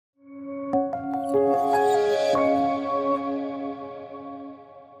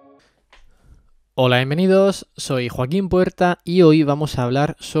Hola, bienvenidos, soy Joaquín Puerta y hoy vamos a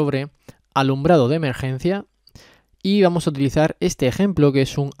hablar sobre alumbrado de emergencia y vamos a utilizar este ejemplo que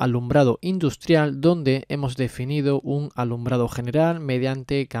es un alumbrado industrial donde hemos definido un alumbrado general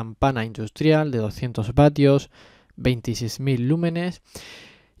mediante campana industrial de 200 vatios, 26.000 lúmenes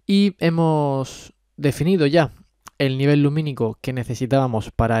y hemos definido ya el nivel lumínico que necesitábamos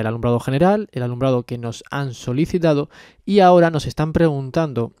para el alumbrado general, el alumbrado que nos han solicitado y ahora nos están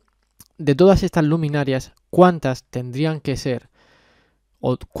preguntando de todas estas luminarias, ¿cuántas tendrían que ser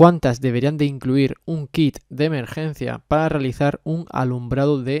o cuántas deberían de incluir un kit de emergencia para realizar un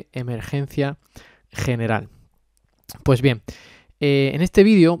alumbrado de emergencia general? Pues bien, en este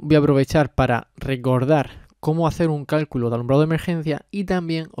vídeo voy a aprovechar para recordar cómo hacer un cálculo de alumbrado de emergencia y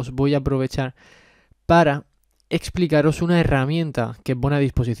también os voy a aprovechar para explicaros una herramienta que pone a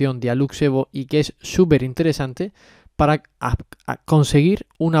disposición DIALux EVO y que es súper interesante para conseguir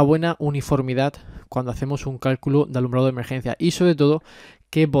una buena uniformidad cuando hacemos un cálculo de alumbrado de emergencia y sobre todo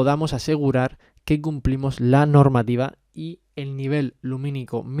que podamos asegurar que cumplimos la normativa y el nivel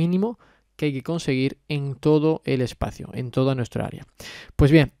lumínico mínimo que hay que conseguir en todo el espacio, en toda nuestra área.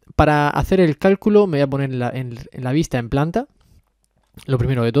 Pues bien, para hacer el cálculo me voy a poner en la vista en planta, lo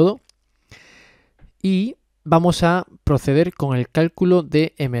primero de todo, y vamos a proceder con el cálculo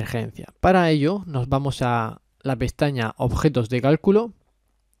de emergencia. Para ello nos vamos a la pestaña Objetos de cálculo,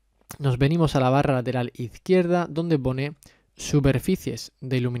 nos venimos a la barra lateral izquierda donde pone Superficies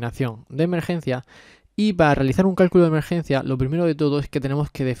de iluminación de emergencia y para realizar un cálculo de emergencia lo primero de todo es que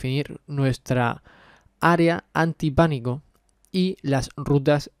tenemos que definir nuestra área antipánico y las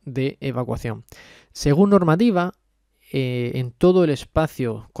rutas de evacuación. Según normativa, en todo el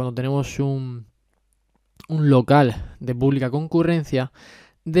espacio, cuando tenemos un local de pública concurrencia,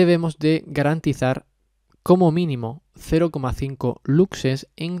 debemos de garantizar como mínimo 0,5 luxes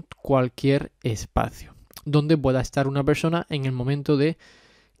en cualquier espacio donde pueda estar una persona en el momento de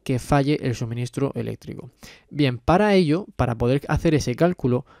que falle el suministro eléctrico. Bien, para ello, para poder hacer ese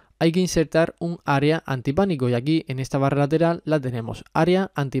cálculo, hay que insertar un área antipánico y aquí en esta barra lateral la tenemos,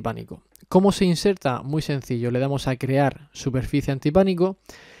 área antipánico. ¿Cómo se inserta? Muy sencillo, le damos a crear superficie antipánico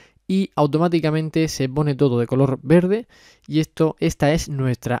y automáticamente se pone todo de color verde y esta es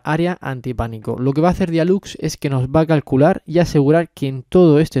nuestra área antipánico. Lo que va a hacer DIALux es que nos va a calcular y asegurar que en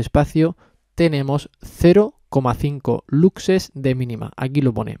todo este espacio tenemos 0,5 luxes de mínima. Aquí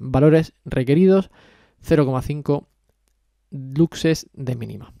lo pone, valores requeridos 0,5 luxes de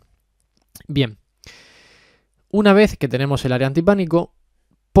mínima. Bien, una vez que tenemos el área antipánico,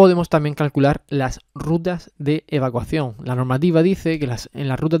 podemos también calcular las rutas de evacuación. La normativa dice que en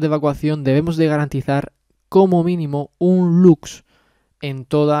las rutas de evacuación debemos de garantizar como mínimo un lux en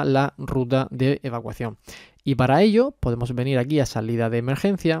toda la ruta de evacuación. Y para ello podemos venir aquí a salida de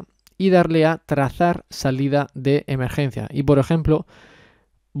emergencia y darle a trazar salida de emergencia. Y por ejemplo,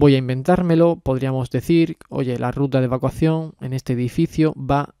 voy a inventármelo, podríamos decir, oye, la ruta de evacuación en este edificio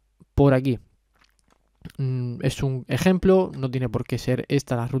va por aquí. Es un ejemplo, no tiene por qué ser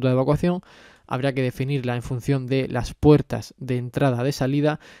esta la ruta de evacuación, habría que definirla en función de las puertas de entrada, de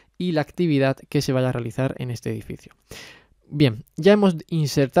salida y la actividad que se vaya a realizar en este edificio. Bien, ya hemos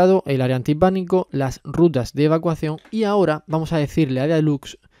insertado el área antipánico, las rutas de evacuación y ahora vamos a decirle a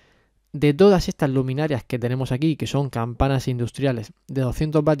DIALux de todas estas luminarias que tenemos aquí, que son campanas industriales de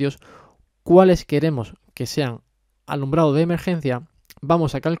 200 vatios, cuáles queremos que sean alumbrado de emergencia,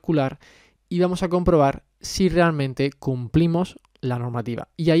 vamos a calcular y vamos a comprobar si realmente cumplimos la normativa.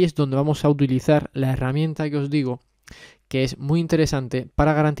 Y ahí es donde vamos a utilizar la herramienta que os digo que es muy interesante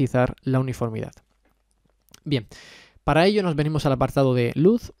para garantizar la uniformidad. Bien, para ello nos venimos al apartado de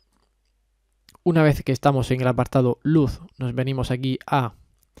luz. Una vez que estamos en el apartado luz, nos venimos aquí a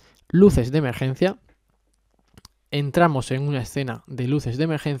luces de emergencia. Entramos en una escena de luces de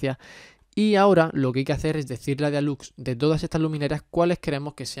emergencia y ahora lo que hay que hacer es decirle a DIALux de todas estas luminarias cuáles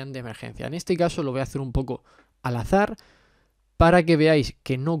queremos que sean de emergencia. En este caso lo voy a hacer un poco al azar para que veáis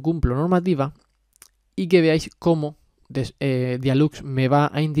que no cumplo normativa y que veáis cómo DIALux me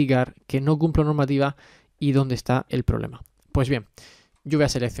va a indicar que no cumplo normativa y dónde está el problema. Pues bien, yo voy a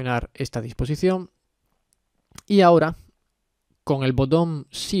seleccionar esta disposición y ahora con el botón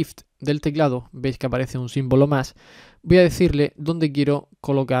Shift del teclado, veis que aparece un símbolo más, voy a decirle dónde quiero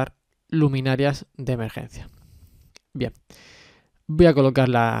colocar luminarias de emergencia. Bien, voy a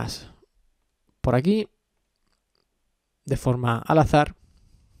colocarlas por aquí de forma al azar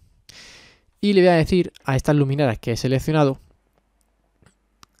y le voy a decir a estas luminarias que he seleccionado,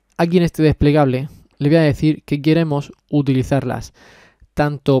 aquí en este desplegable le voy a decir que queremos utilizarlas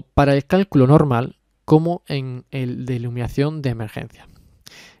tanto para el cálculo normal como en el de iluminación de emergencia.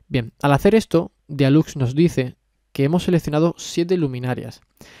 Bien, al hacer esto, DIALux nos dice que hemos seleccionado 7 luminarias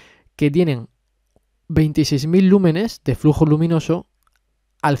que tienen 26.000 lúmenes de flujo luminoso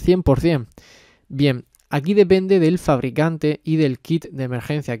al 100%. Bien, aquí depende del fabricante y del kit de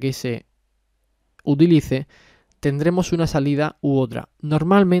emergencia que se utilice, tendremos una salida u otra.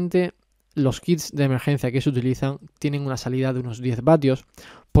 Normalmente los kits de emergencia que se utilizan tienen una salida de unos 10 vatios,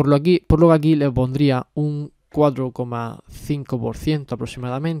 por lo que aquí le pondría un 4,5%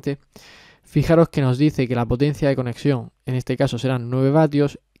 aproximadamente. Fijaros que nos dice que la potencia de conexión en este caso serán 9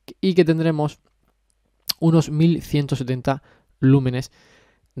 vatios y que tendremos unos 1170 lúmenes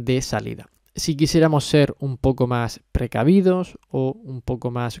de salida. Si quisiéramos ser un poco más precavidos o un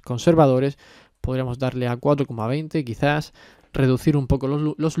poco más conservadores, podríamos darle a 4,20 quizás, reducir un poco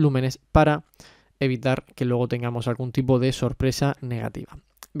los lúmenes para evitar que luego tengamos algún tipo de sorpresa negativa.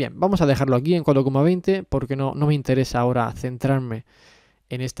 Bien, vamos a dejarlo aquí en 4,20 porque no me interesa ahora centrarme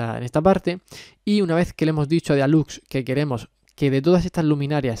en esta parte. Y una vez que le hemos dicho a DIALux que queremos que de todas estas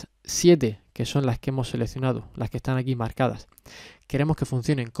luminarias, 7, que son las que hemos seleccionado, las que están aquí marcadas, queremos que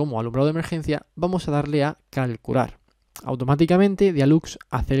funcionen como alumbrado de emergencia, vamos a darle a calcular. Automáticamente DIALux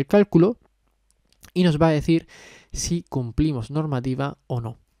hace el cálculo y nos va a decir si cumplimos normativa o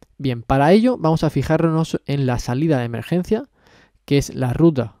no. Bien, para ello vamos a fijarnos en la salida de emergencia, que es la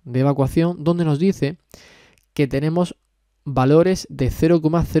ruta de evacuación, donde nos dice que tenemos valores de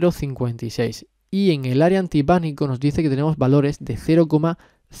 0,056 y en el área antipánico nos dice que tenemos valores de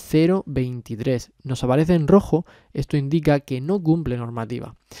 0,023. Nos aparece en rojo, esto indica que no cumple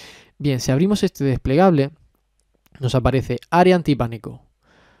normativa. Bien, si abrimos este desplegable, nos aparece área antipánico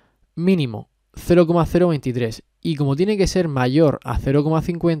mínimo 0,023 y como tiene que ser mayor a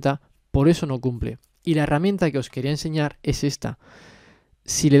 0,50, por eso no cumple. Y la herramienta que os quería enseñar es esta.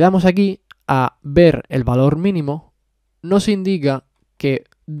 Si le damos aquí a ver el valor mínimo, nos indica que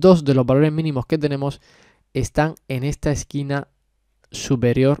 2 de los valores mínimos que tenemos están en esta esquina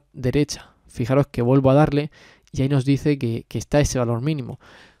superior derecha. Fijaros que vuelvo a darle y ahí nos dice que está ese valor mínimo.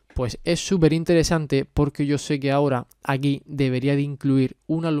 Pues es súper interesante porque yo sé que ahora aquí debería de incluir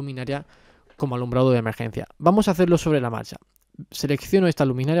una luminaria como alumbrado de emergencia. Vamos a hacerlo sobre la marcha. Selecciono esta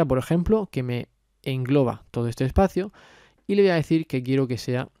luminaria, por ejemplo, que me engloba todo este espacio y le voy a decir que quiero que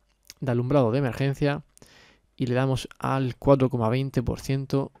sea de alumbrado de emergencia y le damos al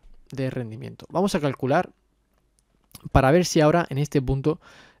 4,20% de rendimiento. Vamos a calcular para ver si ahora en este punto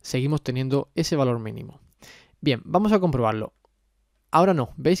seguimos teniendo ese valor mínimo. Bien, vamos a comprobarlo. Ahora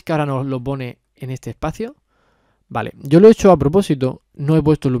no, ¿veis que ahora nos lo pone en este espacio? Vale, yo lo he hecho a propósito, no he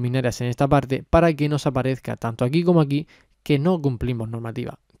puesto luminarias en esta parte para que nos aparezca tanto aquí como aquí que no cumplimos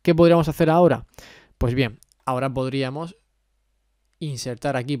normativa. ¿Qué podríamos hacer ahora? Pues bien, ahora podríamos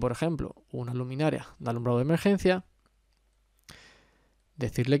insertar aquí, por ejemplo, una luminaria de alumbrado de emergencia,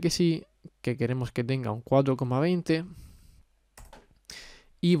 decirle que sí, que queremos que tenga un 4,20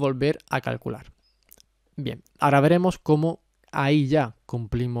 y volver a calcular. Bien, ahora veremos cómo ahí ya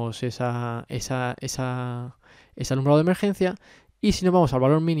cumplimos ese alumbrado de emergencia y si nos vamos al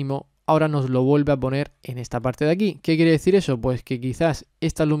valor mínimo, ahora nos lo vuelve a poner en esta parte de aquí. ¿Qué quiere decir eso? Pues que quizás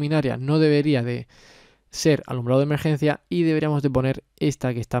esta luminaria no debería de ser alumbrado de emergencia y deberíamos de poner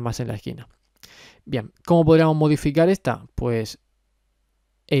esta que está más en la esquina. Bien, ¿cómo podríamos modificar esta? Pues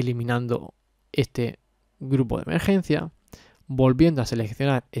eliminando este grupo de emergencia, volviendo a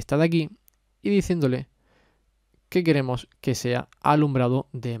seleccionar esta de aquí y diciéndole que queremos que sea alumbrado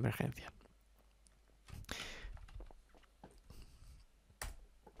de emergencia.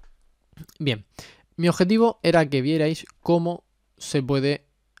 Bien, mi objetivo era que vierais cómo se puede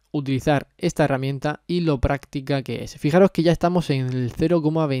utilizar esta herramienta y lo práctica que es. Fijaros que ya estamos en el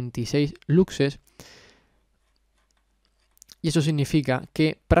 0,26 luxes y eso significa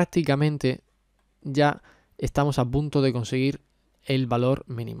que prácticamente ya estamos a punto de conseguir el valor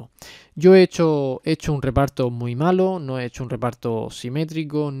mínimo. Yo he hecho un reparto muy malo, no he hecho un reparto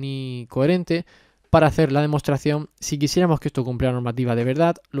simétrico ni coherente para hacer la demostración. Si quisiéramos que esto cumpliera normativa de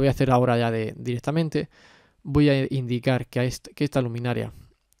verdad, lo voy a hacer ahora ya directamente. Voy a indicar que esta luminaria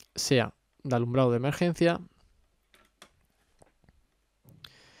sea de alumbrado de emergencia.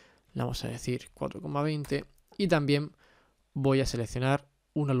 Le vamos a decir 4,20 y también voy a seleccionar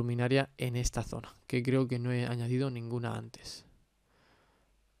una luminaria en esta zona, que creo que no he añadido ninguna antes.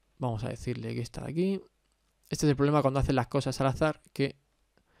 Vamos a decirle que está aquí. Este es el problema cuando haces las cosas al azar, que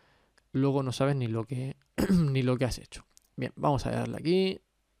luego no sabes ni lo que has hecho. Bien, vamos a darle aquí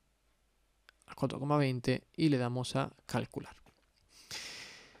a 4,20 y le damos a calcular.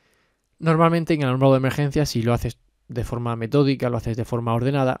 Normalmente en el alumbrado de emergencia, si lo haces de forma metódica, lo haces de forma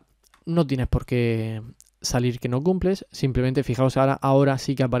ordenada, no tienes por qué salir que no cumples. Simplemente fijaos ahora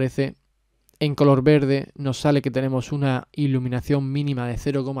sí que aparece En color verde nos sale que tenemos una iluminación mínima de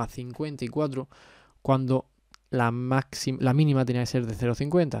 0,54 cuando la mínima tenía que ser de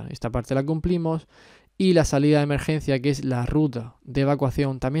 0,50. Esta parte la cumplimos. Y la salida de emergencia, que es la ruta de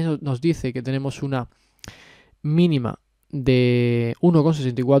evacuación, también nos dice que tenemos una mínima de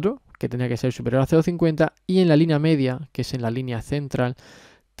 1,64, que tenía que ser superior a 0,50. Y en la línea media, que es en la línea central,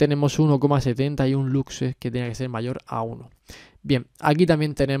 tenemos 1,70 y un lux que tenía que ser mayor a 1. Bien, aquí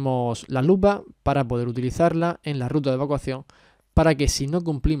también tenemos la lupa para poder utilizarla en la ruta de evacuación para que si no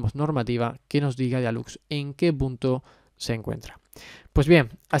cumplimos normativa, que nos diga DIALux en qué punto se encuentra. Pues bien,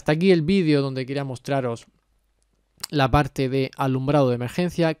 hasta aquí el vídeo donde quería mostraros la parte de alumbrado de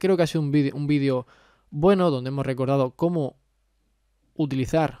emergencia. Creo que ha sido un vídeo bueno donde hemos recordado cómo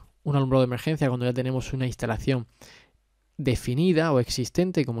utilizar un alumbrado de emergencia cuando ya tenemos una instalación definida o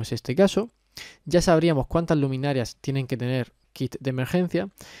existente, como es este caso. Ya sabríamos cuántas luminarias tienen que tener kit de emergencia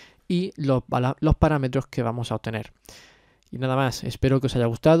y los parámetros que vamos a obtener. Y nada más, espero que os haya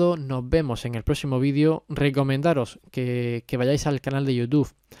gustado, nos vemos en el próximo vídeo. Recomendaros que vayáis al canal de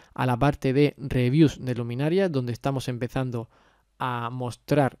YouTube, a la parte de reviews de luminarias, donde estamos empezando a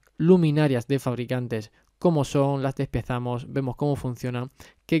mostrar luminarias de fabricantes, cómo son, las despiezamos, vemos cómo funcionan,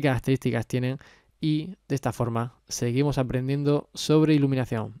 qué características tienen y de esta forma seguimos aprendiendo sobre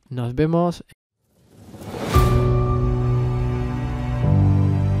iluminación. Nos vemos.